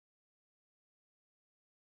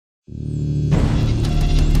Hello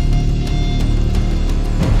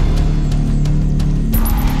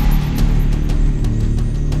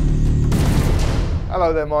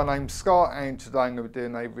there, my name's Scott and today I'm going to be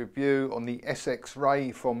doing a review on the SX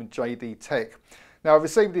Ray from Jdtech. Now I've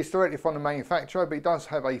received this directly from the manufacturer, but it does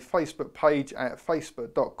have a Facebook page at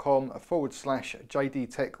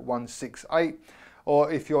facebook.com/Jdtech168,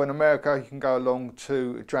 or if you're in America you can go along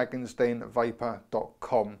to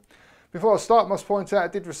dragonsdenvapor.com. Before I start, I must point out I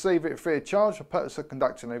did receive it free of charge for purpose of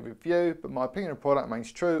conducting a review, but my opinion of the product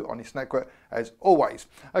remains true, honest and accurate as always.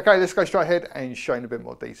 Okay, let's go straight ahead and show you in a bit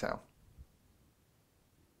more detail.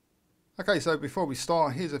 Okay, so before we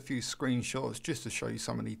start, here's a few screenshots just to show you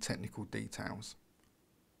some of the technical details.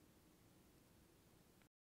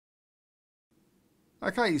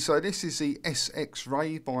 Okay, so this is the SX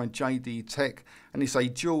Ray by Jdtech, and it's a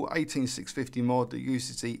dual 18650 mod that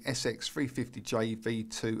uses the SX350J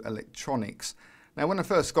V2 electronics. Now when I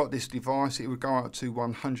first got this device it would go up to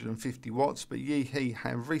 150 watts, but Yeehy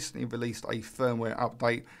have recently released a firmware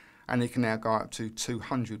update and it can now go up to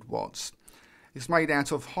 200 watts. It's made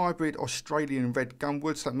out of hybrid Australian red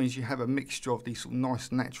gumwood, so that means you have a mixture of these sort of nice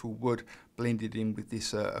natural wood blended in with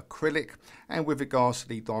this acrylic. And with regards to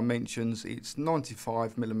the dimensions, it's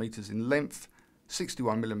 95mm in length,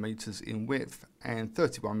 61mm in width and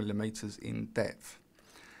 31mm in depth.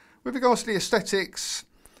 With regards to the aesthetics,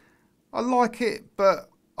 I like it, but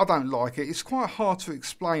I don't like it. It's quite hard to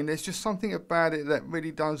explain. There's just something about it that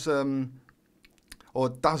really does or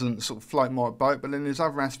doesn't sort of float my boat, but then there's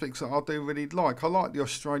other aspects that I do really like. I like the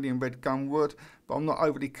Australian red gumwood, but I'm not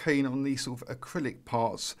overly keen on these sort of acrylic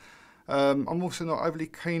parts. I'm also not overly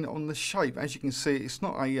keen on the shape. As you can see, it's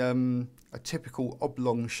not a typical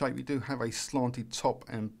oblong shape. You do have a slanted top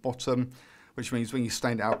and bottom, which means when you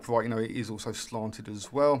stand upright, you know, it is also slanted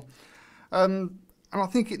as well. And I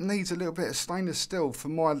think it needs a little bit of stainless steel for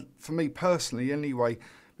me personally anyway,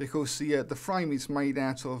 because the frame is made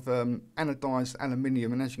out of anodised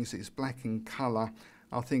aluminium, and as you can see it's black in colour.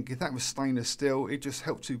 I think if that was stainless steel it just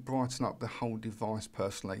helped to brighten up the whole device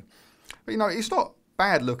personally. But you know, it's not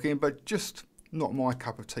bad looking, but just not my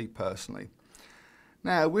cup of tea personally.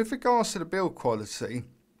 Now with regards to the build quality,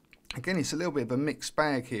 again it's a little bit of a mixed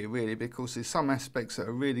bag here really, because there's some aspects that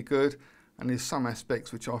are really good and there's some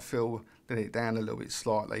aspects which I feel let it down a little bit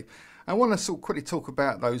slightly. I want to sort of quickly talk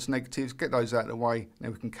about those negatives, get those out of the way,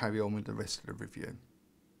 then we can carry on with the rest of the review.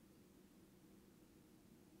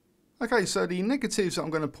 Okay, so the negatives that I'm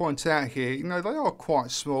going to point out here, you know, they are quite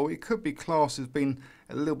small. It could be classed as being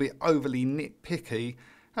a little bit overly nitpicky.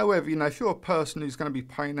 However, you know, if you're a person who's going to be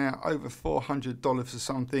paying out over $400 for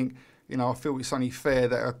something, you know, I feel it's only fair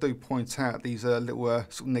that I do point out these little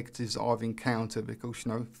sort of negatives that I've encountered, because,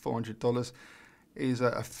 you know, $400 is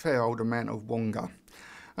a fair old amount of wonga.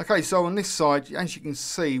 Okay, so on this side, as you can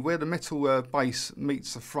see, where the metal base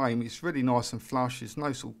meets the frame, it's really nice and flush. There's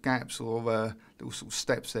no sort of gaps or little sort of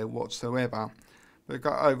steps there whatsoever. But go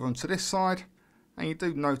over onto this side, and you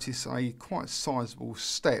do notice a quite sizable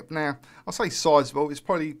step. Now, I say sizable, it's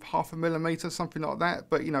probably 0.5 millimetre, something like that.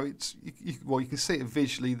 But you know, well, you can see it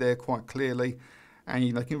visually there quite clearly, and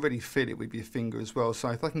you know, you can really feel it with your finger as well. So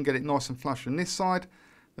if I can get it nice and flush on this side,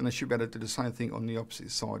 then I should be able to do the same thing on the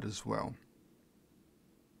opposite side as well.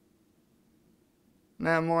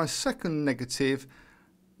 Now my second negative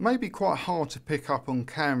may be quite hard to pick up on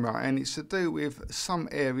camera, and it's to do with some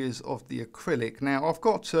areas of the acrylic. Now I've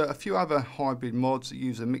got a few other hybrid mods that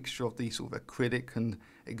use a mixture of these sort of acrylic and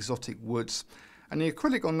exotic woods, and the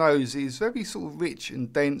acrylic on those is very sort of rich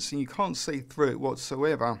and dense and you can't see through it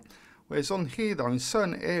whatsoever. Whereas on here though, in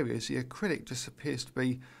certain areas the acrylic just appears to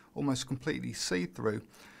be almost completely see-through.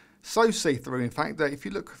 So see-through in fact that if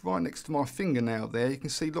you look right next to my fingernail there, you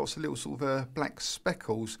can see lots of little sort of black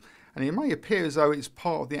speckles, and it may appear as though it's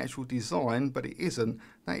part of the actual design, but it isn't.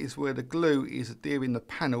 That is where the glue is adhering the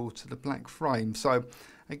panel to the black frame. So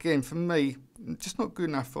again, for me, just not good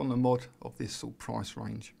enough on a mod of this sort of price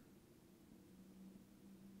range.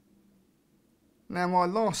 Now my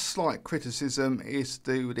last slight criticism is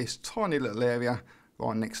to do with this tiny little area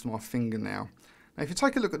right next to my fingernail. Now if you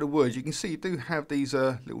take a look at the wood, you can see you do have these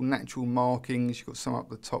little natural markings. You've got some up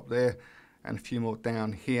the top there and a few more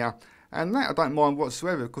down here. And that I don't mind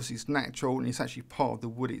whatsoever, because it's natural and it's actually part of the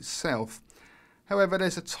wood itself. However,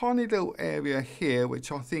 there's a tiny little area here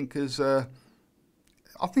which I think has,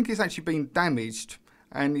 it's actually been damaged,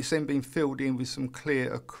 and it's then been filled in with some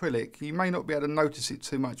clear acrylic. You may not be able to notice it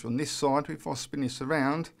too much on this side, but if I spin this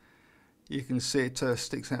around, you can see it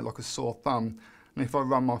sticks out like a sore thumb. And if I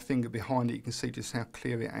run my finger behind it, you can see just how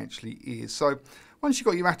clear it actually is. So once you've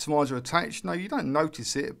got your atomizer attached, no, you don't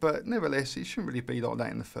notice it, but nevertheless, it shouldn't really be like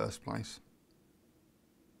that in the first place.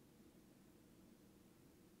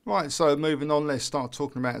 Right, so moving on, let's start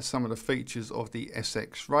talking about some of the features of the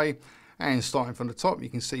SX Ray. And starting from the top, you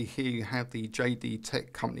can see here you have the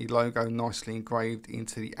Jdtech company logo nicely engraved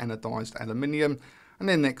into the anodised aluminium. And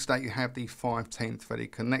then next to that you have the 510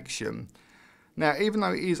 threaded connection. Now, even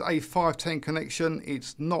though it is a 510 connection,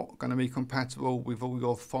 it's not going to be compatible with all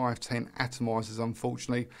your 510 atomizers,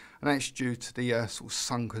 unfortunately, and that's due to the sort of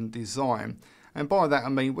sunken design. And by that I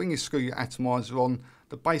mean, when you screw your atomizer on,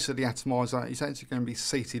 the base of the atomizer is actually going to be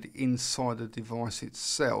seated inside the device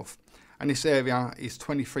itself. And this area is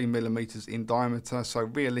 23mm in diameter, so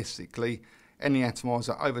realistically, any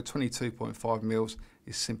atomizer over 22.5 mils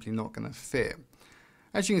is simply not going to fit.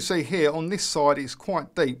 As you can see here, on this side it's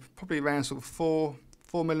quite deep, probably around sort of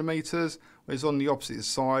 4mm, whereas on the opposite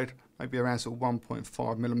side, maybe around sort of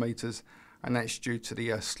 1.5mm, and that's due to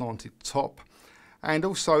the slanted top. And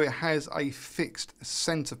also it has a fixed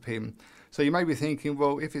centre pin. So you may be thinking,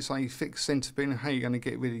 well, if it's a fixed centre pin, how are you going to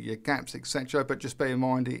get rid of your gaps, etc. But just bear in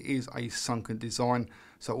mind it is a sunken design,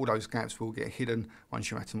 so all those gaps will get hidden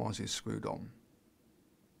once your atomizer is screwed on.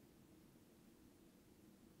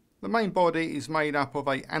 The main body is made up of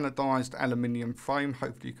a anodised aluminium frame,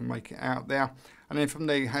 hopefully you can make it out there. And then from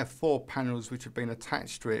there you have 4 panels which have been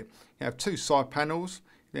attached to it. You have 2 side panels,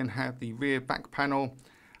 you then have the rear back panel,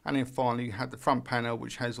 and then finally you have the front panel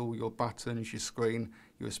which has all your buttons, your screen,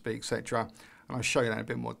 USB, etc. And I'll show you that in a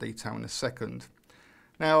bit more detail in a second.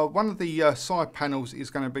 Now, one of the side panels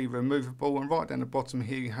is going to be removable, and right down the bottom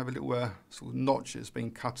here you have a little sort of notch that's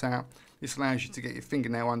been cut out. This allows you to get your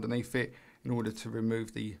fingernail underneath it in order to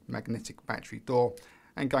remove the magnetic battery door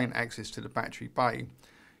and gain access to the battery bay.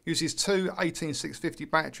 Uses 2 18650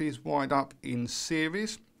 batteries wired up in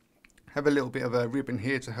series. Have a little bit of a ribbon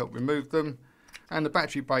here to help remove them. And the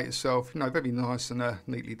battery bay itself, very nice and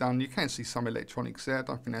neatly done. You can see some electronics there. I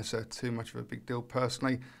don't think that's too much of a big deal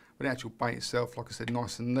personally. But the actual bay itself, like I said,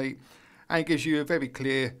 nice and neat. And it gives you a very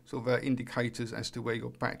clear sort of indicators as to where your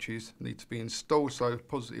batteries need to be installed. So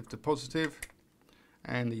positive to positive,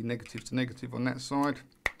 and the negative to negative on that side.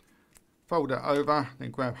 Fold that over,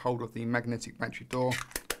 then grab hold of the magnetic battery door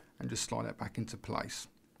and just slide that back into place.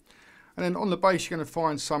 And then on the base you're going to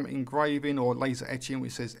find some engraving or laser etching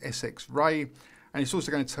which says SX Ray, and it's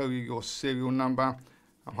also going to tell you your serial number.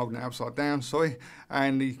 I'm holding it upside down, sorry,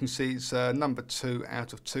 and you can see it's number 2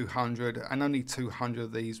 out of 200, and only 200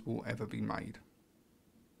 of these will ever be made.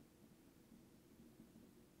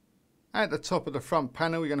 At the top of the front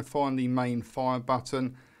panel you're going to find the main fire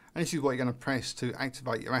button, and this is what you're going to press to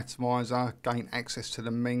activate your atomizer, gain access to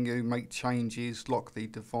the menu, make changes, lock the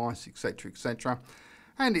device, etc, etc.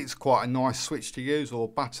 And it's quite a nice switch to use, or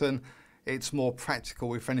button. It's more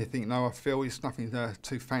practical if anything, I feel. It's nothing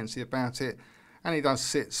too fancy about it, and it does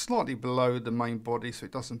sit slightly below the main body so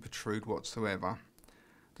it doesn't protrude whatsoever.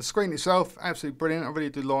 The screen itself, absolutely brilliant. I really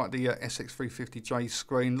do like the SX350J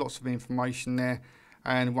screen, lots of information there.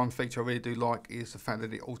 And one feature I really do like is the fact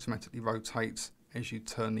that it automatically rotates as you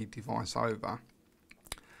turn the device over.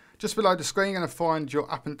 Just below the screen you're going to find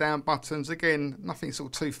your up and down buttons. Again, nothing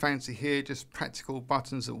sort of too fancy here, just practical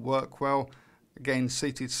buttons that work well. Again,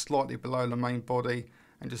 seated slightly below the main body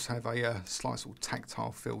and just have a slight sort of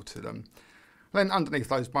tactile feel to them. Then underneath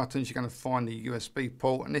those buttons you're going to find the USB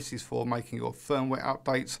port, and this is for making your firmware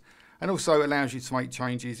updates, and also allows you to make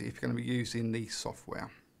changes if you're going to be using the software.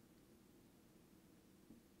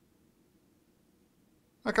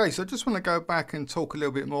 Okay, so I just want to go back and talk a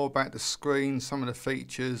little bit more about the screen, some of the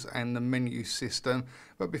features and the menu system.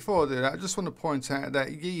 But before I do that, I just want to point out that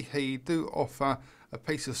Jdtech do offer a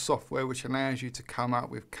piece of software which allows you to come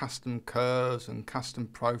up with custom curves and custom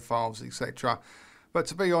profiles, etc. But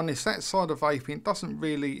to be honest, that side of vaping doesn't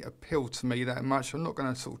really appeal to me that much. I'm not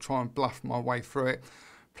going to sort of try and bluff my way through it.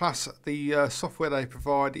 Plus, the software they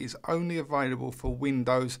provide is only available for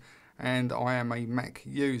Windows, and I am a Mac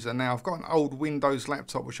user. Now I've got an old Windows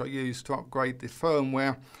laptop which I use to upgrade the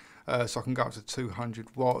firmware so I can go up to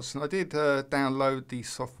 200 watts, and I did download the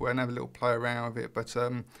software and have a little play around with it, but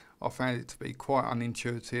I found it to be quite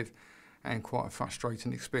unintuitive and quite a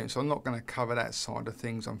frustrating experience. So I'm not going to cover that side of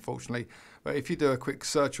things, unfortunately, but if you do a quick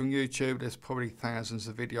search on YouTube there's probably thousands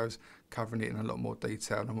of videos covering it in a lot more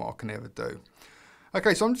detail than what I can ever do.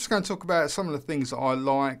 Okay, so I'm just going to talk about some of the things that I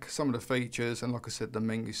like, some of the features, and like I said, the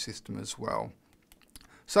menu system as well.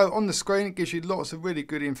 So on the screen it gives you lots of really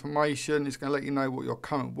good information. It's going to let you know what your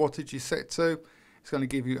current wattage is set to. It's going to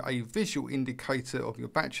give you a visual indicator of your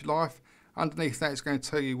battery life. Underneath that it's going to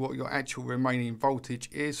tell you what your actual remaining voltage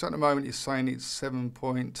is. So at the moment it's saying it's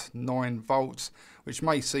 7.9 volts, which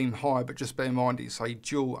may seem high, but just bear in mind it's a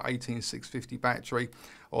dual 18650 battery,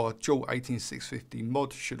 or dual 18650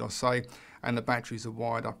 mod should I say, and the batteries are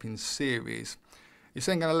wired up in series. It's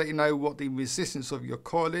then going to let you know what the resistance of your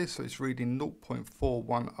coil is, so it's reading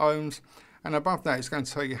 0.41 ohms, and above that it's going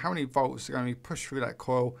to tell you how many volts are going to be pushed through that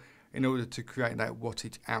coil in order to create that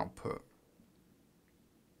wattage output.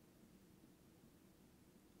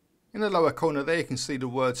 In the lower corner there you can see the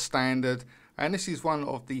word standard, and this is one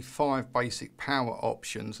of the 5 basic power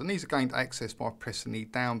options, and these are gained access by pressing the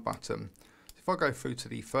down button. If I go through to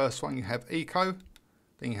the first one, you have eco,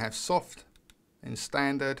 then you have soft, then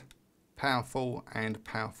standard, powerful and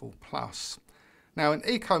powerful plus. Now in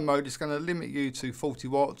eco mode it's going to limit you to 40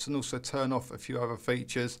 watts and also turn off a few other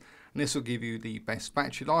features, and this will give you the best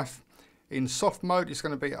battery life. In soft mode it's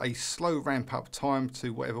going to be a slow ramp up time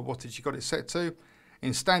to whatever wattage you got it set to.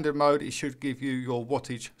 In standard mode it should give you your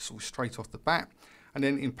wattage sort of straight off the bat, and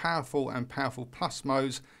then in powerful and powerful plus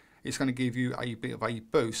modes it's going to give you a bit of a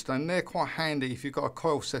boost, and they're quite handy if you've got a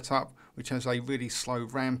coil set up which has a really slow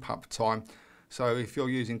ramp up time. So if you're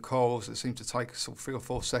using coils that seem to take sort of 3 or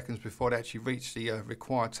 4 seconds before they actually reach the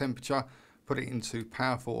required temperature, put it into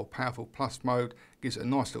powerful or powerful plus mode, gives it a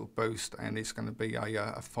nice little boost, and it's going to be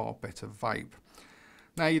a far better vape.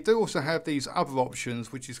 Now you do also have these other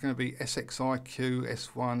options, which is going to be SXIQ,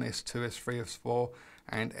 S1, S2, S3, S4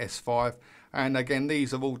 and S5, and again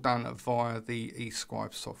these are all done via the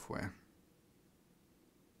e-cig software.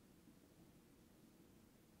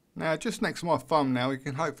 Now just next to my thumb now you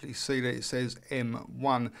can hopefully see that it says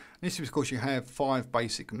M1. This is because you have 5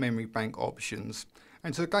 basic memory bank options,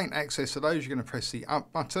 and to gain access to those you're going to press the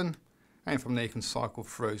up button, and from there you can cycle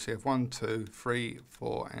through. So you have 1, 2, 3,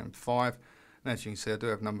 4 and 5, and as you can see I do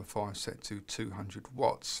have number 5 set to 200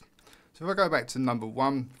 watts. So if I go back to number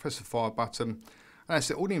 1, press the fire button, and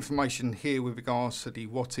that's it. All the information here with regards to the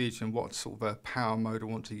wattage and what sort of a power mode I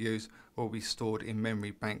want to use will be stored in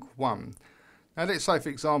memory bank 1. Now let's say for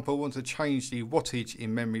example I want to change the wattage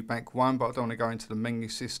in memory bank 1, but I don't want to go into the menu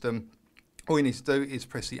system. All you need to do is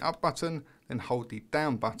press the up button, then hold the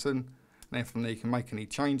down button, and then from there you can make any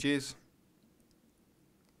changes.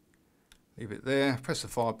 Leave it there, press the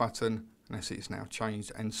fire button, and that's it, it's now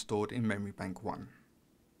changed and stored in memory bank 1.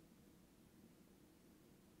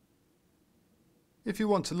 If you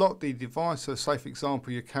want to lock the device, so say for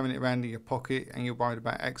example you're carrying it around in your pocket and you're worried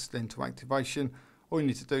about accidental activation, all you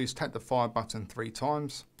need to do is tap the fire button 3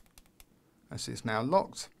 times. As it's now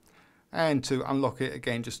locked. And to unlock it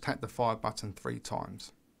again, just tap the fire button 3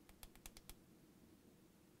 times.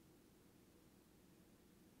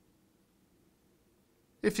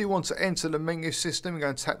 If you want to enter the menu system, you're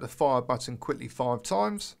going to tap the fire button quickly 5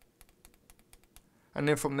 times. And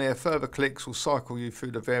then from there, further clicks will cycle you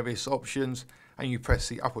through the various options, and you press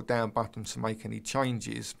the up or down button to make any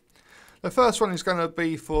changes. The first one is going to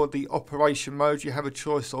be for the operation mode. You have a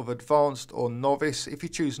choice of advanced or novice. If you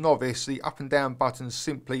choose novice, the up and down buttons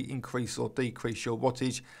simply increase or decrease your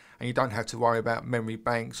wattage, and you don't have to worry about memory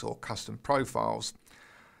banks or custom profiles.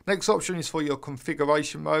 Next option is for your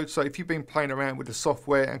configuration mode. So if you've been playing around with the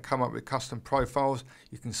software and come up with custom profiles,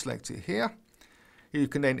 you can select it here. You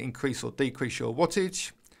can then increase or decrease your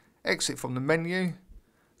wattage, exit from the menu,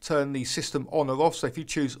 turn the system on or off. So if you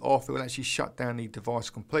choose off, it will actually shut down the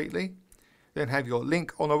device completely. Then have your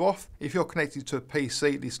link on or off. If you're connected to a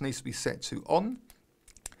PC, this needs to be set to on.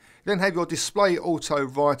 Then have your display auto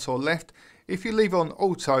right or left. If you leave it on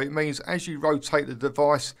auto, it means as you rotate the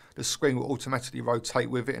device, the screen will automatically rotate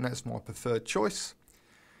with it, and that's my preferred choice.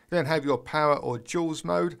 Then have your power or joules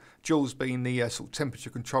mode, joules being the sort of temperature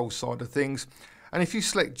control side of things. And if you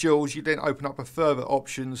select joules, you then open up a further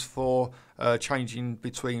options for changing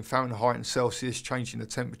between Fahrenheit and Celsius, changing the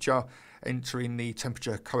temperature, entering the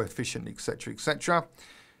temperature coefficient, etc, etc.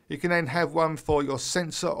 You can then have one for your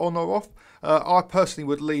sensor on or off. I personally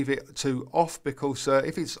would leave it to off, because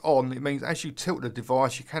if it's on, it means as you tilt the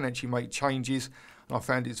device you can actually make changes, and I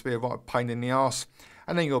found it to be a right pain in the arse.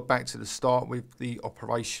 And then you're back to the start with the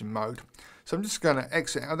operation mode. So I'm just going to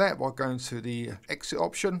exit out of that by going to the exit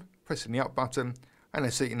option, pressing the up button, and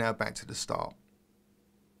that's it, you're now back to the start.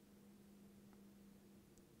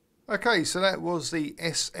 Okay, so that was the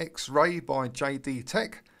SX Ray by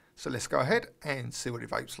Jdtech. So let's go ahead and see what it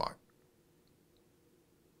vapes like.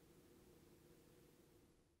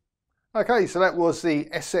 Okay, so that was the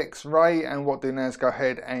SX Ray, and what I'll do now is go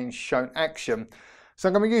ahead and show action. So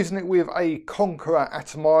I'm going to be using it with a Conqueror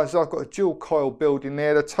atomizer. I've got a dual coil build in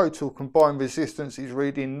there. The total combined resistance is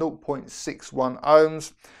reading 0.61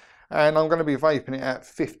 ohms. And I'm going to be vaping it at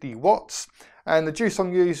 50 watts. And the juice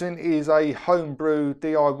I'm using is a homebrew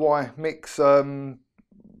DIY mix.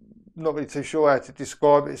 Not really too sure how to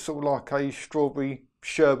describe it. It's sort of like a strawberry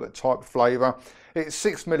sherbet type flavour. It's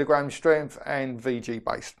 6 milligram strength and VG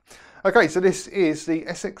based. Okay, so this is the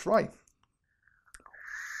SX Ray.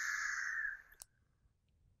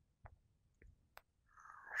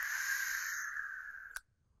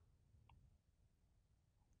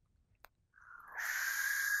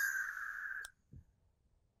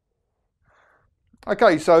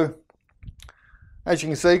 Okay, so as you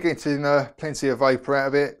can see, getting plenty of vapour out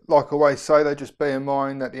of it. Like I always say, though, just bear in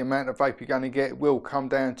mind that the amount of vapour you're going to get will come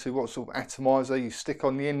down to what sort of atomizer you stick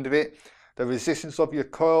on the end of it, the resistance of your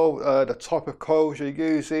coil, the type of coils you're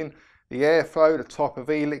using, the airflow, the type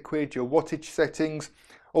of e-liquid, your wattage settings.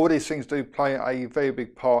 All these things do play a very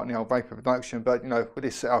big part in the vapour production, but with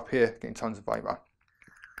this setup here, getting tons of vapour.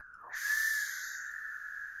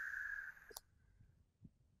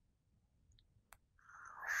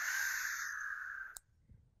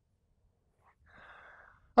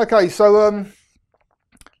 Okay, so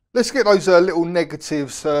let's get those little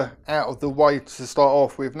negatives out of the way to start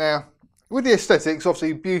off with. Now, with the aesthetics,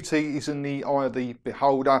 obviously beauty is in the eye of the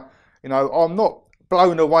beholder. I'm not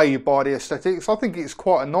blown away by the aesthetics. I think it's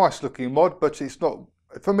quite a nice looking mod, but it's not,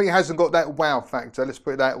 for me, it hasn't got that wow factor, let's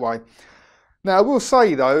put it that way. Now, I will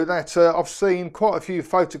say though that I've seen quite a few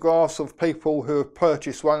photographs of people who have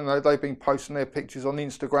purchased one. They've been posting their pictures on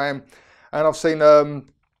Instagram, and I've seen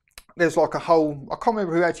there's like a whole, I can't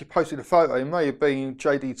remember who actually posted the photo, it may have been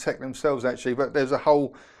Jdtech themselves actually, but there's a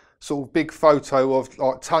whole sort of big photo of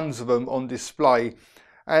like tons of them on display.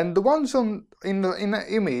 And the ones in that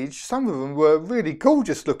image, some of them were really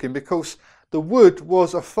gorgeous looking because the wood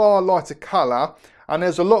was a far lighter colour and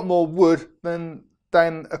there's a lot more wood than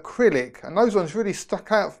acrylic, and those ones really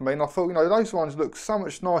stuck out for me, and I thought, those ones look so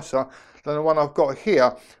much nicer than the one I've got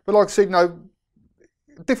here. But like I said,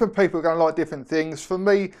 different people are going to like different things. For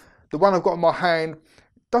me, the one I've got in my hand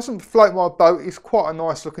doesn't float my boat. It's quite a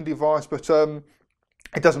nice looking device, but it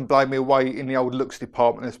doesn't blow me away in the old looks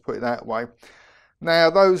department, let's put it that way. Now,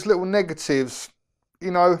 those little negatives,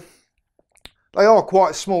 they are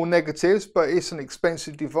quite small negatives, but it's an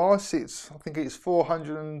expensive device. I think it's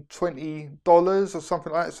 $420 or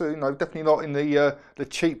something like that. So, definitely not in the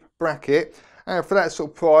cheap bracket. And for that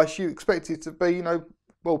sort of price, you expect it to be,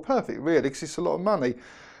 well, perfect really, because it's a lot of money.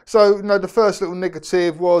 So, the first little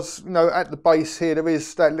negative was, at the base here, there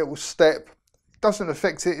is that little step. Doesn't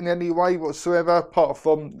affect it in any way whatsoever, apart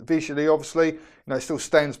from visually, obviously. It still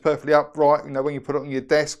stands perfectly upright, when you put it on your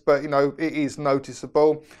desk, but, it is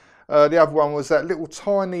noticeable. The other one was that little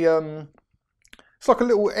tiny, it's like a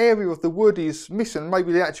little area of the wood is missing.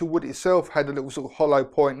 Maybe the actual wood itself had a little sort of hollow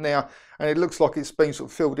point now, and it looks like it's been sort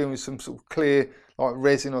of filled in with some sort of clear, like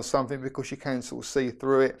resin or something, because you can sort of see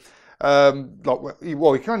through it. Well,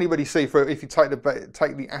 you can only really see through it if you take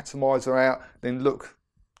the atomizer out, then look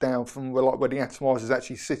down from where the atomizer is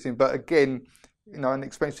actually sitting. But again, an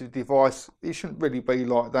expensive device, it shouldn't really be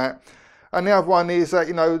like that. And the other one is that,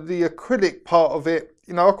 the acrylic part of it,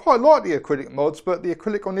 I quite like the acrylic mods, but the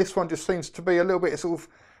acrylic on this one just seems to be a little bit sort of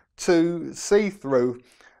too see-through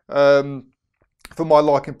for my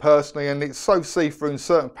liking personally, and it's so see-through in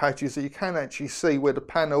certain patches that you can actually see where the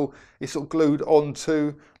panel is sort of glued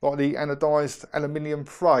onto like the anodized aluminium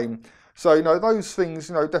frame. So, those things,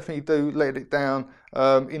 definitely do let it down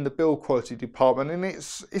in the build quality department, and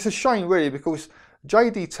it's a shame really, because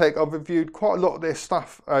Jdtech, I've reviewed quite a lot of their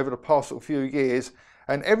stuff over the past sort of few years,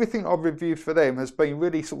 and everything I've reviewed for them has been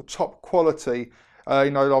really sort of top quality.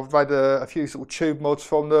 I've had a few sort of tube mods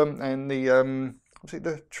from them, and the was it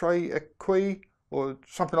the Tray Equi or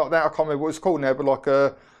something like that? I can't remember what it's called now, but like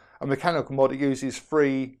a mechanical mod that uses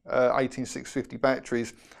 3 18650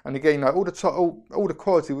 batteries. And again, all the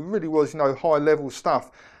quality really was high level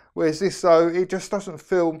stuff. Whereas this, though, it just doesn't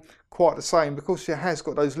feel quite the same, because it has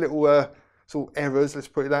got those little sort of errors, let's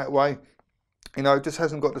put it that way. It just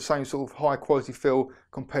hasn't got the same sort of high quality feel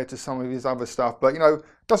compared to some of his other stuff. But,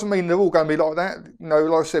 doesn't mean they're all going to be like that.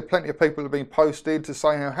 Like I said, plenty of people have been posted to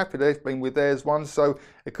say how happy they've been with theirs one. So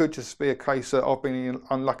it could just be a case that I've been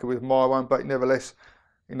unlucky with my one. But nevertheless,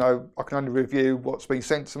 I can only review what's been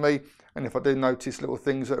sent to me. And if I do notice little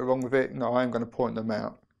things that are wrong with it, I am going to point them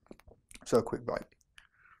out. So a quick break.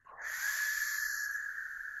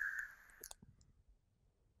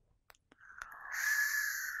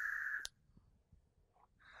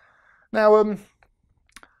 Now,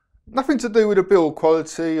 nothing to do with the build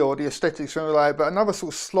quality or the aesthetics or anything like that, but another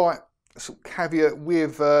sort of slight sort of caveat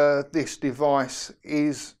with this device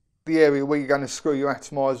is the area where you're going to screw your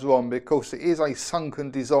atomizer on, because it is a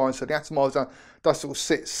sunken design, so the atomizer does sort of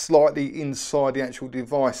sit slightly inside the actual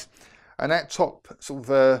device, and that top sort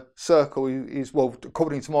of circle is, well,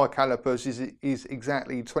 according to my calipers, is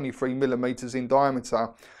exactly 23 millimeters in diameter.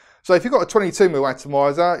 So if you've got a 22mm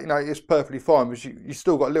atomizer, it's perfectly fine, because you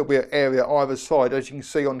still got a little bit of area either side. As you can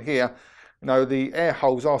see on here, the air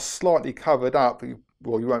holes are slightly covered up.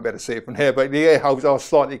 Well, you won't be able to see it from here, but the air holes are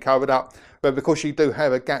slightly covered up. But because you do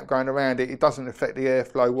have a gap going around it, it doesn't affect the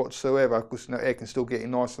airflow whatsoever, because air can still get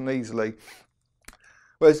in nice and easily.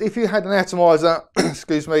 Whereas if you had an atomizer,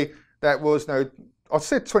 excuse me, that was, you know, I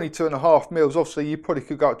said 22.5 mils. Obviously, you probably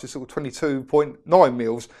could go up to sort of 22.9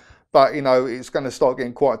 mils, but you know, it's going to start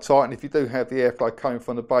getting quite tight. And if you do have the airflow coming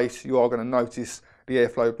from the base, you are going to notice the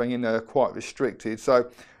airflow being quite restricted. So,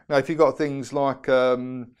 now if you've got things like,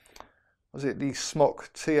 was it the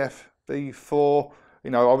Smock TFV4? You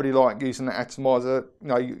know, I really like using that atomizer. You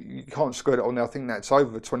know, you can't screw it on there. I think that's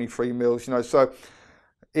over 23 mils. You know, so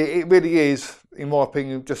it really is, in my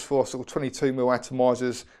opinion, just for sort of 22 mil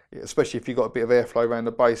atomizers, especially if you've got a bit of airflow around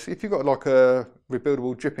the base. If you've got like a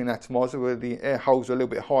rebuildable dripping atomizer where the air holes are a little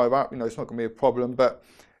bit higher up, you know, it's not going to be a problem. But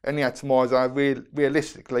any atomizer,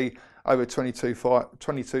 realistically, over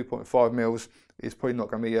 22.5 mils is probably not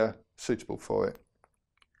going to be suitable for it.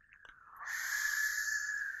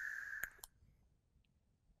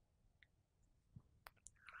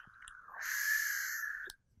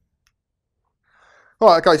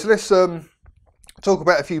 Right, okay, so let's talk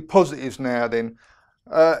about a few positives now then.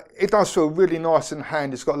 It does feel really nice in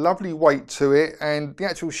hand. It's got a lovely weight to it, and the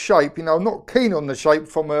actual shape, you know, I'm not keen on the shape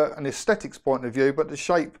from an aesthetics point of view, but the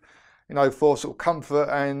shape, you know, for sort of comfort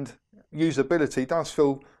and usability does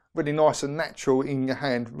feel really nice and natural in your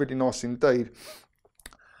hand, really nice indeed.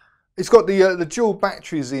 It's got the dual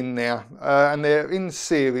batteries in there, and they're in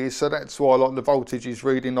series, so that's why like the voltage is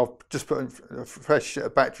reading. I've just put a fresh set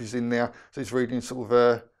of batteries in there, so it's reading sort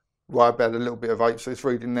of well, about a little bit of 8, so it's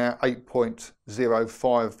reading now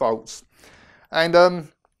 8.05 volts. And I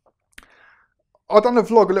done a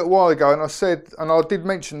vlog a little while ago, and I said, and I did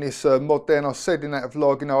mention this mod there, and I said in that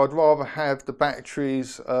vlog, you know, I'd rather have the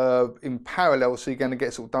batteries in parallel, so you're going to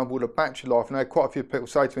get sort of double the battery life. And I had quite a few people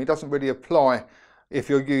say to me, it doesn't really apply if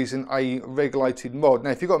you're using a regulated mod.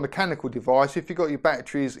 Now, if you've got a mechanical device, if you've got your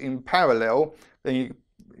batteries in parallel, then you,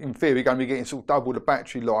 in theory, you're going to be getting sort of double the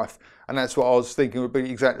battery life. And that's what I was thinking would be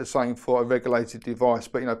exactly the same for a regulated device.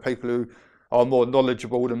 But, you know, people who are more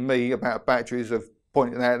knowledgeable than me about batteries have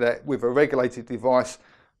pointed out that with a regulated device,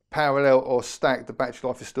 parallel or stacked, the battery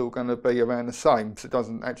life is still going to be around the same, so it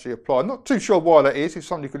doesn't actually apply. I'm not too sure why that is. If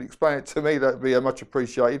somebody could explain it to me, that would be much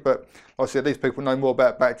appreciated. But like I said, these people know more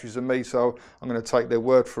about batteries than me, so I'm going to take their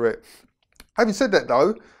word for it. Having said that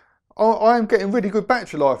though, I am getting really good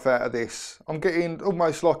battery life out of this. I'm getting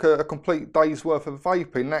almost like a complete day's worth of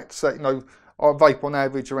vaping. That's, you know, I vape on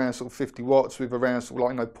average around sort of 50 watts with around sort of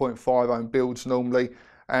like, you know, 0.5 ohm builds normally.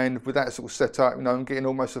 And with that sort of setup, you know, I'm getting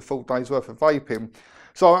almost a full day's worth of vaping.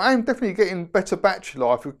 So I am definitely getting better battery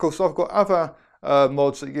life. Of course, I've got other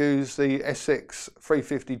mods that use the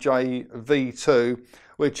SX350J V2,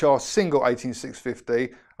 which are single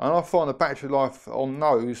 18650, and I find the battery life on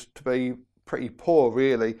those to be pretty poor,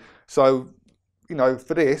 really. So, you know,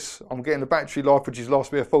 for this, I'm getting the battery life which has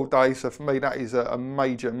lasted me a full day. So for me, that is a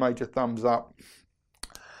major thumbs up.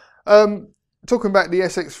 Talking about the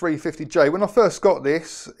SX350J, when I first got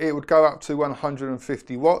this, it would go up to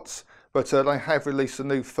 150 watts. But they have released a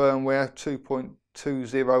new firmware,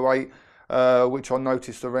 2.208, which I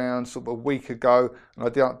noticed around sort of a week ago, and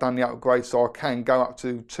I've done the upgrade, so I can go up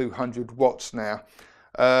to 200 watts now.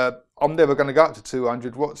 I'm never going to go up to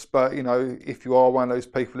 200 watts, but you know, if you are one of those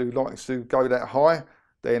people who likes to go that high,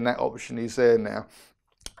 then that option is there now.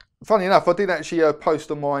 Funny enough, I did actually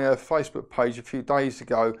post on my Facebook page a few days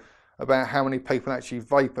ago about how many people actually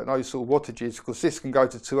vape at those sort of wattages, because this can go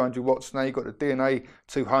to 200 watts now. You've got the DNA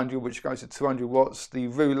 200, which goes to 200 watts. The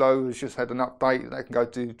Rulo has just had an update that can go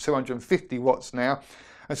to 250 watts now.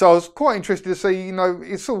 And so I was quite interested to see, you know,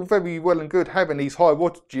 it's all very well and good having these high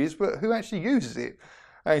wattages, but who actually uses it?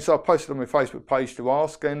 And so I posted on my Facebook page to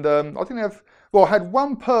ask, and I didn't have, well, I had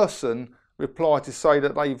one person reply to say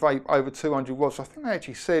that they vape over 200 watts. I think they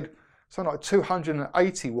actually said something like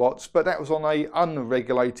 280 watts, but that was on a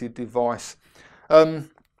unregulated device.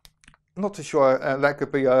 Not too sure that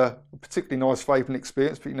could be a particularly nice vaping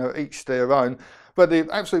experience, but you know, each their own. But the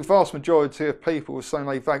absolute vast majority of people were saying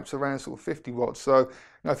they vaped around sort of 50 watts. So, you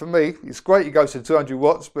know, for me, it's great it goes to 200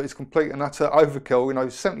 watts, but it's complete and utter overkill. You know,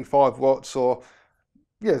 75 watts or,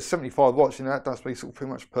 yeah, 75 watts, you know, that does me sort of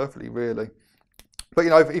pretty much perfectly, really. But, you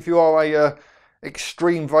know, if you are a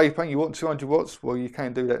extreme vapor, you want 200 watts, well, you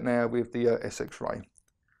can do that now with the SX Ray.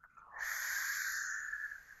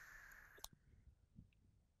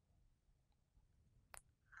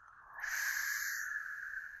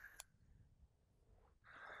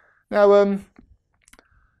 Now,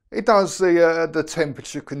 it does the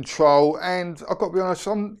temperature control, and I've got to be honest,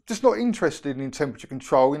 I'm just not interested in temperature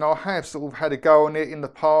control. You know, I have sort of had a go on it in the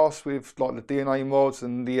past with like the DNA mods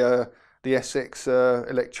and the SX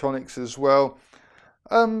electronics as well.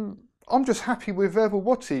 I'm just happy with level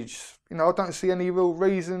wattage. You know, I don't see any real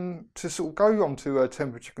reason to sort of go on to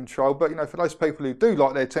temperature control. But you know, for those people who do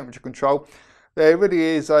like their temperature control, There really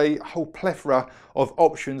is a whole plethora of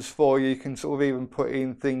options for you. You can sort of even put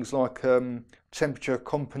in things like temperature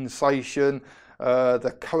compensation,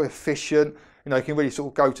 the coefficient. You know, you can really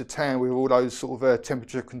sort of go to town with all those sort of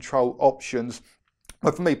temperature control options.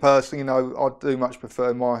 But for me personally, you know, I do much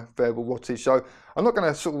prefer my variable wattage. So I'm not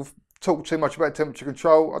going to sort of talk too much about temperature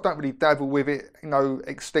control. I don't really dabble with it, you know,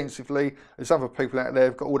 extensively. There's other people out there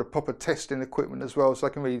who've got all the proper testing equipment as well, so I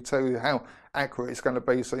can really tell you how accurate it's going to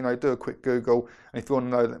be. So, you know, do a quick Google, and if you want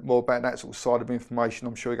to know more about that sort of side of information,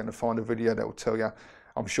 I'm sure you're going to find a video that will tell you.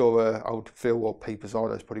 I'm sure old Phil or Peepers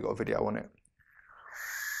Ido's probably got a video on it.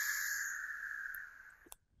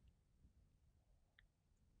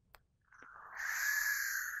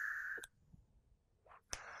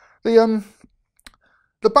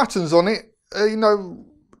 The buttons on it, you know,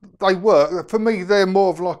 they work. For me, they're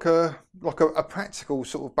more of like a practical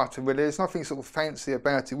sort of button really. There's nothing sort of fancy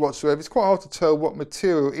about it whatsoever. It's quite hard to tell what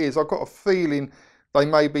material it is. I've got a feeling they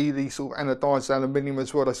may be the sort of anodized aluminium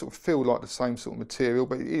as well. They sort of feel like the same sort of material,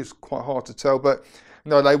 but it is quite hard to tell. But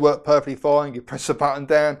you know, they work perfectly fine. You press the button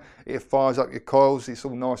down, it fires up your coils. It's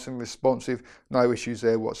all nice and responsive. No issues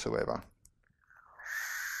there whatsoever.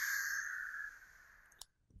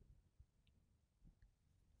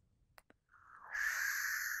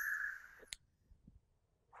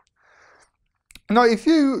 Now, if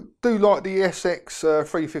you do like the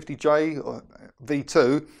SX350J or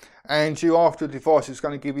V2, and you after the device is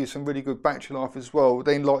going to give you some really good battery life as well,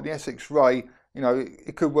 then like the SX Ray, you know,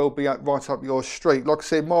 it could well be right up your street. Like I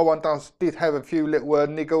said, my one did have a few little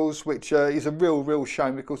niggles, which is a real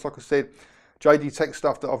shame because, like I said, Jdtech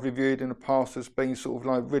stuff that I've reviewed in the past has been sort of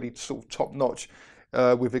like really sort of top notch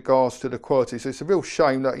with regards to the quality. So it's a real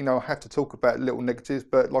shame that, you know, I have to talk about little negatives,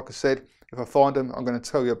 but like I said, if I find them, I'm going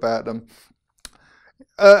to tell you about them.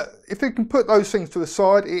 If you can put those things to the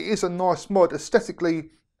side, it is a nice mod.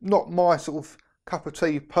 Aesthetically, not my sort of cup of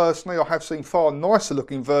tea personally. I have seen far nicer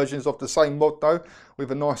looking versions of the same mod though,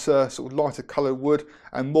 with a nicer sort of lighter coloured wood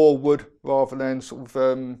and more wood rather than sort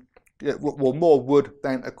of yeah, well, more wood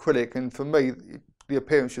than acrylic. And for me, the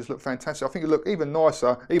appearance just looked fantastic. I think it looked even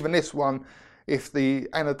nicer, even this one, if the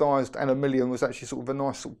anodized aluminium was actually sort of a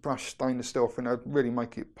nice sort of brushed stainless steel. I think that would really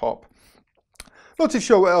make it pop. Not too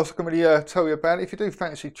sure what else I can really tell you about it. If you do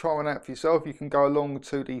fancy trying it out for yourself, you can go along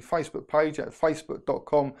to the Facebook page at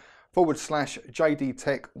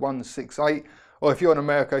facebook.com/Jdtech168, or if you're in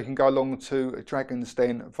America, you can go along to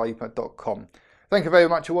dragonsdenvapor.com. Thank you very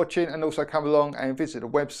much for watching, and also come along and visit the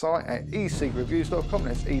website at e-cigreviews.com.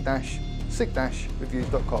 That's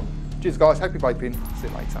e-cig-reviews.com. Cheers guys, happy vaping, see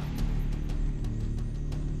you later.